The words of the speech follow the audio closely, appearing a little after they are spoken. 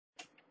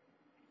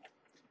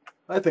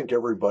I think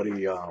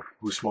everybody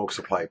who smokes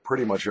a pipe,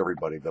 pretty much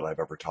everybody that I've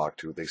ever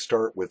talked to, they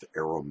start with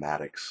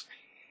aromatics.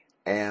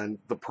 And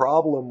the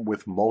problem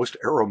with most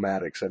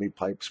aromatics, any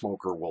pipe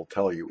smoker will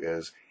tell you,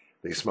 is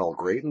they smell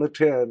great in the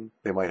tin,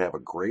 they might have a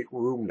great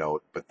room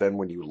note, but then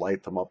when you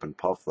light them up and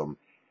puff them,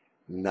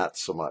 not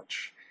so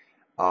much.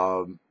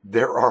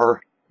 There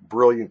are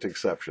brilliant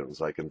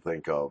exceptions I can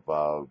think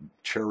of.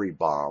 Cherry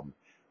Bomb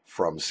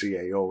from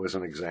CAO is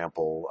an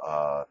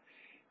example.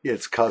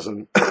 Its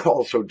cousin,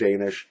 also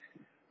Danish,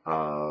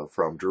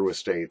 from Drew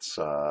Estates.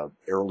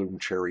 Heirloom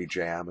Cherry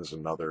Jam is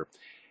another.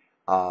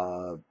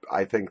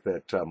 I think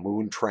that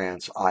Moon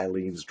Trance,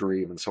 Eileen's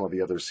Dream, and some of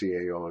the other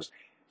CAOs,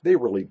 they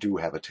really do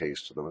have a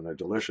taste to them, and they're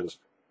delicious.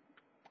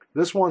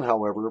 This one,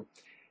 however,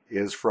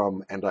 is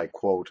from, and I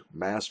quote,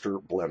 Master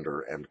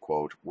Blender, end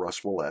quote,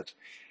 Russ Oulett.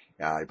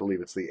 I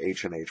believe it's the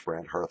H&H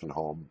brand, Hearth and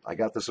Home. I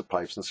got this at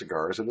Pipes and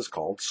Cigars. It is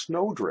called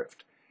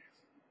Snowdrift.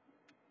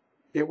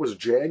 It was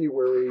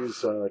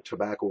January's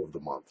Tobacco of the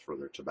Month for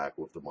their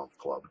Tobacco of the Month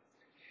Club.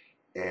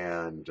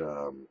 And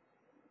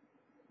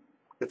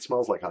it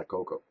smells like hot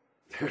cocoa.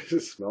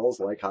 It smells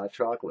like hot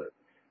chocolate.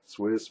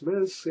 Swiss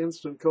Miss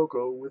instant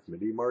cocoa with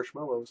mini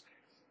marshmallows.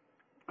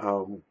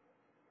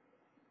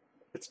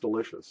 It's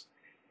delicious.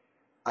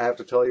 I have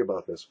to tell you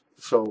about this.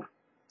 So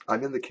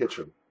I'm in the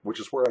kitchen, which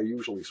is where I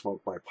usually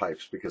smoke my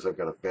pipes because I've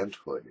got a vent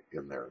hood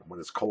in there when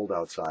it's cold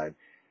outside.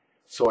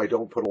 So I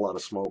don't put a lot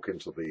of smoke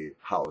into the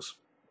house.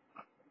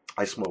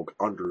 I smoke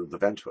under the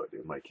vent hood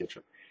in my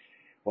kitchen.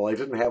 Well, I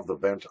didn't have the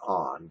vent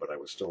on, but I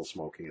was still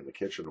smoking in the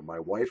kitchen. And my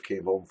wife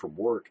came home from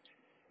work,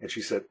 and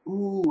she said,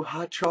 "Ooh,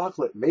 hot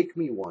chocolate. Make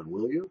me one,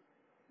 will you?"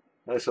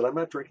 And I said, "I'm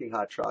not drinking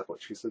hot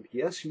chocolate." She said,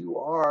 "Yes, you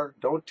are.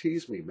 Don't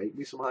tease me. Make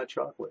me some hot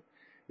chocolate.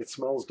 It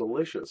smells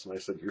delicious." And I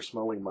said, "You're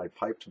smelling my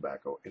pipe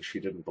tobacco." And she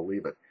didn't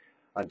believe it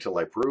until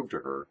I proved to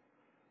her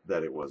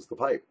that it was the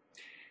pipe.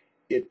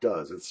 It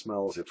does. It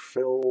smells. It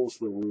fills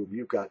the room.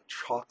 You've got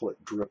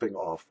chocolate dripping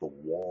off the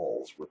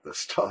walls with this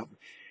stuff.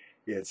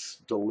 It's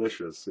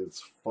delicious.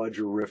 It's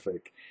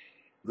fudgerific.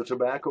 The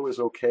tobacco is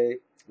okay.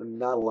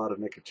 Not a lot of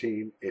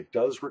nicotine. It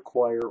does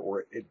require,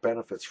 or it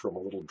benefits from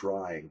a little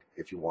drying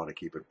if you want to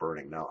keep it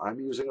burning. Now, I'm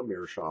using a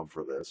meerschaum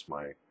for this,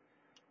 my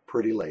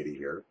pretty lady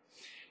here.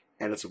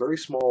 And it's a very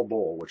small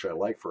bowl, which I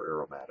like for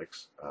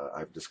aromatics.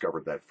 I've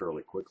discovered that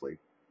fairly quickly.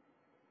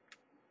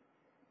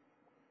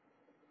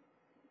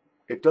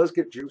 It does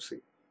get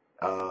juicy.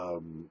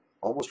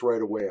 Almost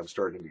right away, I'm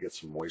starting to get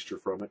some moisture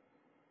from it.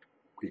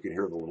 You can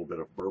hear the little bit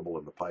of burble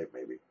in the pipe,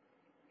 maybe.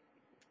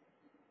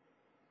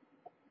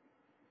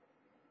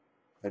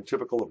 And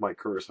typical of my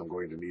curse, I'm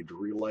going to need to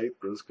relight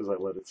this because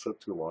I let it sit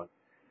too long.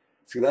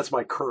 See, that's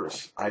my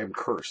curse. I am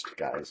cursed,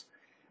 guys.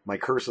 My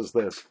curse is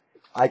this.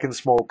 I can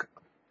smoke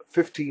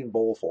 15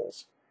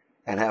 bowlfuls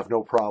and have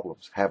no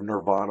problems. Have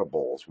Nirvana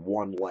bowls,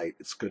 one light,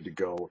 it's good to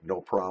go, no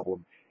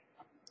problem.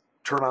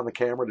 Turn on the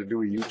camera to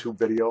do a YouTube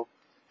video,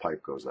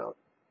 pipe goes out.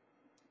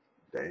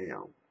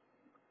 Damn.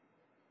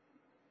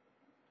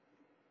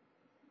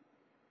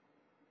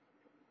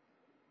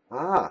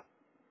 Ah.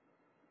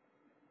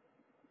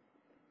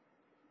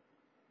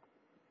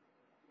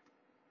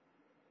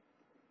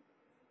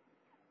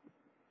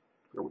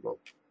 There we go.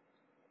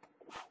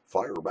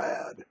 Fire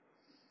bad.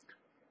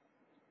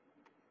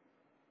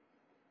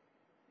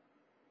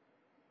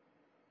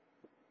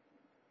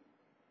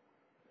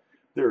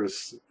 There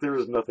is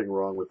nothing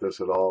wrong with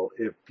this at all.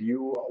 If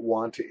you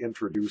want to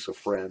introduce a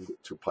friend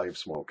to pipe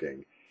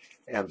smoking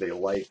and they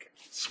like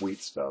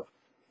sweet stuff,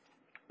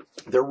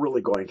 they're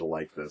really going to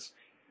like this.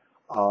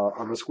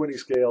 On the Squinty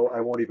scale, I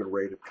won't even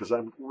rate it because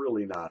I'm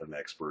really not an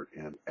expert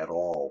in at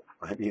all.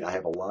 I mean, I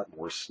have a lot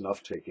more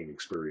snuff-taking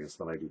experience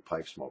than I do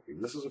pipe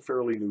smoking. This is a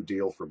fairly new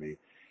deal for me,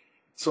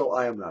 so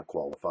I am not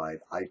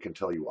qualified. I can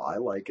tell you I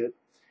like it.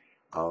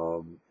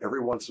 Every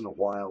once in a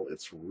while,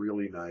 it's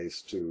really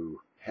nice to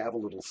have a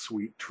little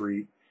sweet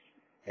treat,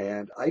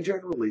 and I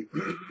generally,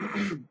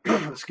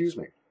 excuse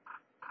me,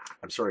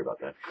 I'm sorry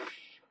about that.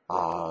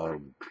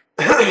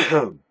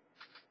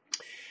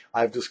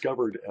 I've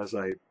discovered as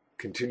I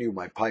continue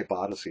my pipe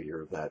odyssey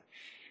here that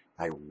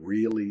I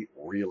really,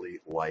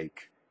 really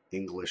like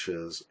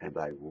Englishes and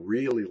I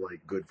really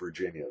like good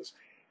Virginias.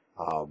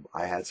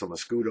 I had some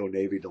Escudo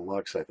Navy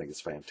Deluxe. I think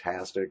it's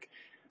fantastic.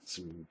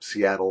 Some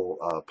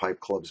Seattle Pipe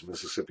Club's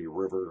Mississippi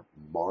River,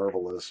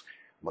 marvelous.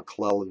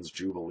 McClellan's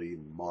Jubilee,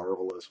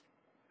 marvelous.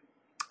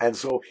 And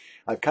so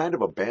I've kind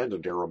of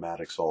abandoned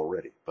aromatics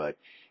already, but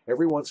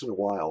every once in a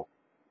while,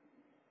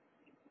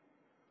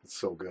 it's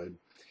so good.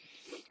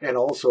 And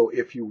also,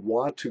 if you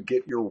want to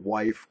get your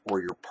wife or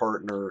your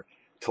partner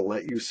to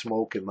let you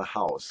smoke in the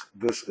house,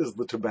 this is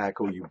the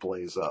tobacco you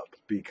blaze up,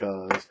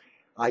 because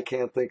I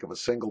can't think of a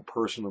single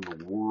person in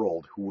the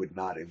world who would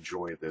not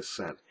enjoy this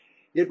scent.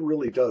 It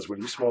really does. When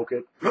you smoke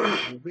it,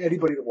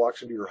 anybody that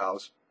walks into your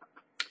house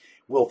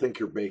will think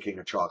you're baking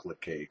a chocolate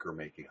cake or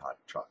making hot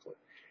chocolate.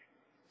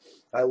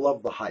 I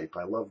love the hype.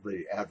 I love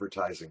the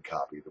advertising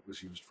copy that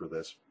was used for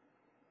this.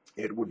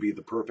 It would be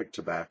the perfect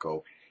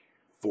tobacco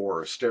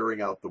for staring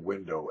out the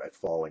window at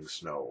falling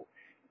snow.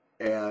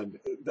 And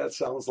that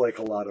sounds like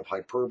a lot of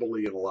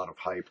hyperbole and a lot of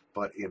hype,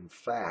 but in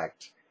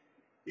fact,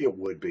 it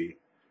would be.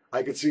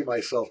 I could see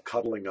myself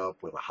cuddling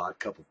up with a hot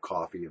cup of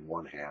coffee in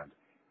one hand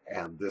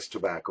and this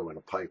tobacco in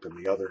a pipe in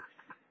the other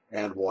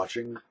and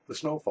watching the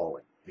snow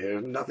falling.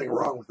 There's nothing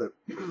wrong with it.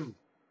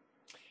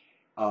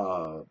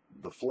 The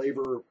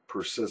flavor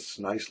persists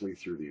nicely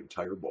through the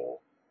entire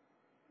bowl,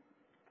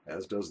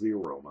 as does the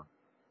aroma.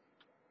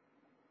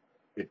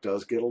 It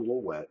does get a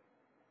little wet,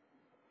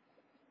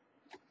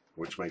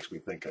 which makes me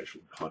think I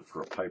should hunt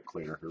for a pipe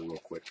cleaner here real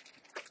quick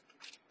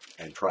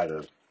and try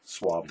to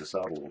swab this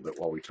out a little bit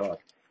while we talk.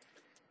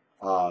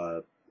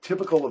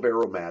 Typical of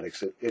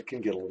aromatics, it can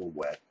get a little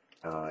wet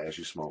as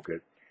you smoke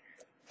it.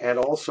 And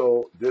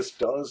also, this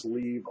does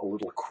leave a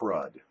little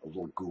crud, a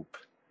little goop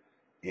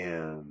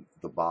in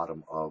the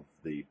bottom of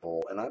the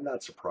bowl. And I'm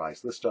not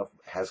surprised. This stuff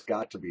has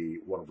got to be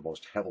one of the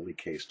most heavily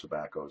cased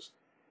tobaccos,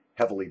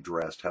 heavily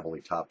dressed,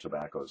 heavily topped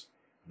tobaccos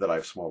that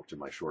I've smoked in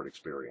my short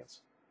experience.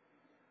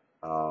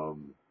 Much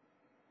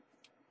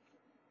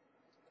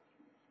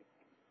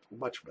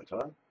of it,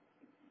 huh?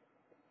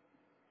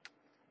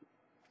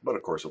 But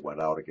of course it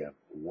went out again.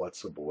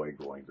 What's a boy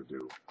going to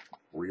do?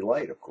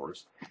 Relight, of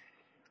course.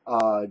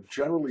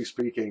 Generally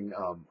speaking,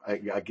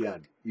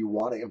 again, you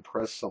want to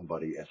impress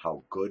somebody at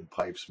how good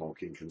pipe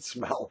smoking can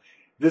smell.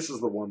 This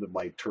is the one that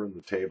might turn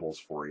the tables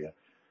for you.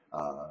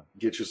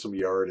 Get you some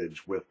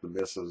yardage with the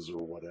missus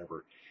or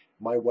whatever.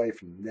 My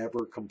wife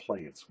never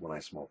complains when I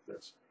smoke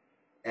this.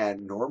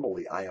 And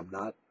normally I am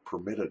not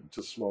permitted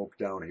to smoke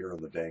down here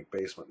in the dank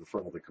basement in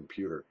front of the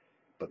computer.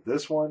 But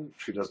this one,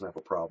 she doesn't have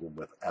a problem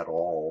with at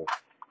all.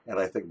 And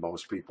I think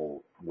most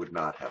people would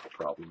not have a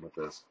problem with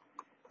this.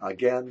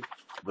 Again,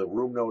 the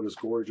room note is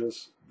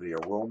gorgeous. The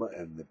aroma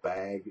and the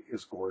bag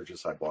is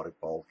gorgeous. I bought it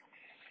bulk.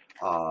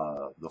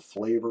 The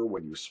flavor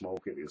when you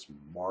smoke it is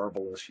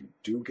marvelous. You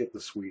do get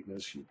the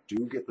sweetness. You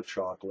do get the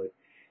chocolate.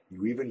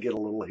 You even get a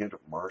little hint of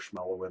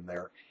marshmallow in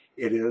there.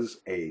 It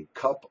is a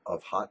cup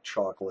of hot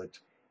chocolate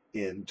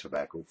in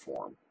tobacco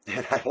form.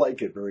 And I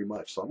like it very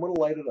much. So I'm going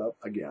to light it up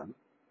again.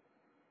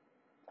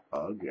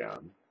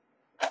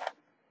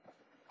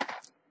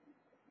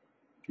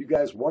 You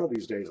guys, one of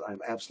these days,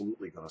 I'm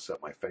absolutely going to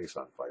set my face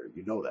on fire.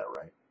 You know that,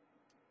 right?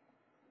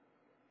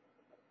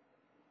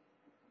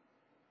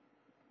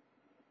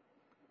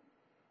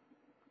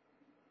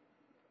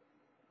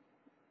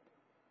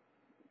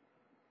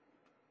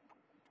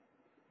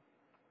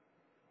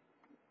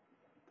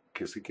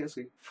 Kissy,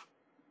 kissy.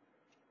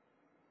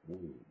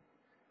 Mm.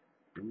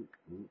 Mm,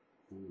 mm,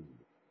 mm.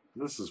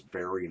 This is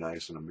very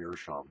nice in a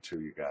meerschaum,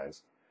 too, you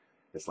guys.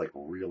 It's like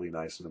really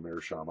nice in a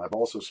meerschaum. I've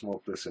also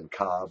smoked this in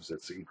cobs.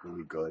 It's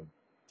equally good.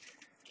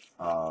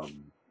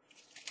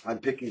 I'm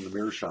picking the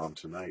meerschaum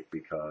tonight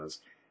because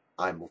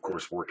I'm, of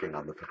course, working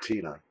on the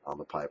patina on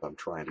the pipe. I'm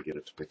trying to get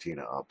it to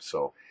patina up.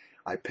 So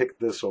I picked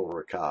this over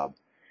a cob.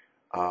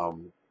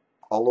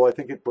 Although I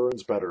think it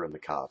burns better in the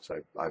cobs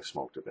I've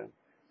smoked it in.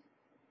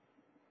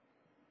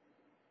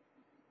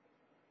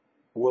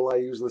 Will I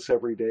use this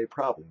every day?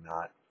 Probably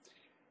not.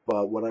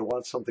 But when I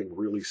want something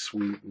really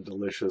sweet and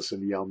delicious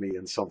and yummy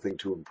and something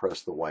to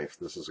impress the wife,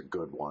 this is a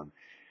good one.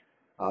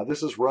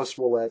 This is Russ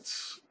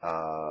Ouellet's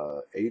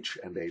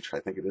H&H. I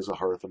think it is a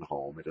Hearth and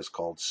Home. It is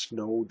called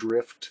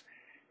Snowdrift.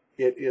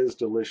 It is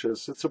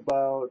delicious. It's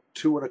about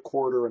 2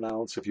 1/4 an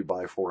ounce if you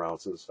buy 4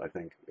 ounces, I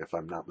think, if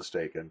I'm not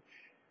mistaken.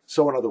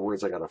 So in other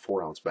words, I got a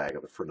 4-ounce bag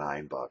of it for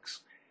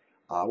 $9,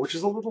 which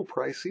is a little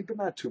pricey, but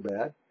not too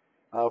bad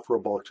for a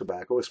bulk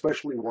tobacco,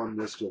 especially one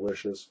this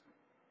delicious.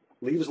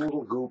 Leaves a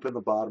little goop in the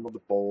bottom of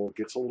the bowl,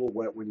 gets a little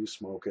wet when you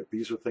smoke it.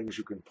 These are things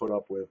you can put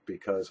up with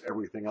because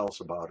everything else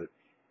about it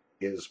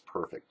is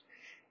perfect.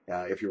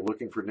 If you're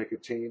looking for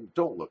nicotine,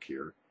 don't look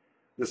here.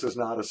 This is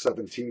not a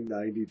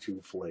 1792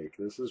 flake.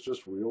 This is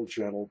just real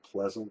gentle,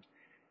 pleasant.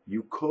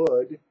 You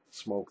could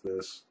smoke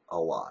this a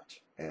lot.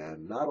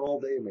 And not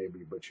all day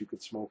maybe, but you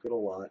could smoke it a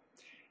lot.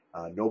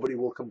 Nobody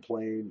will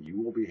complain.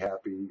 You will be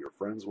happy. Your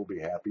friends will be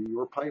happy.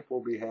 Your pipe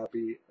will be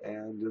happy.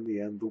 And in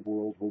the end, the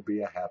world will be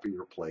a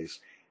happier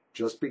place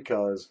just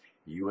because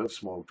you have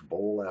smoked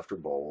bowl after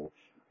bowl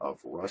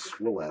of Russ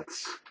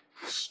Ouellet's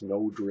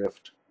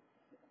Snowdrift.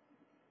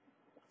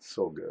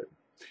 So good.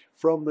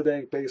 From the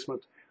dank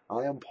basement,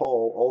 I am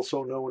Paul,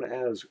 also known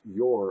as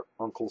your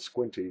Uncle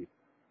Squinty.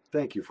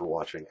 Thank you for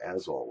watching,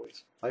 as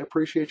always. I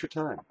appreciate your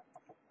time.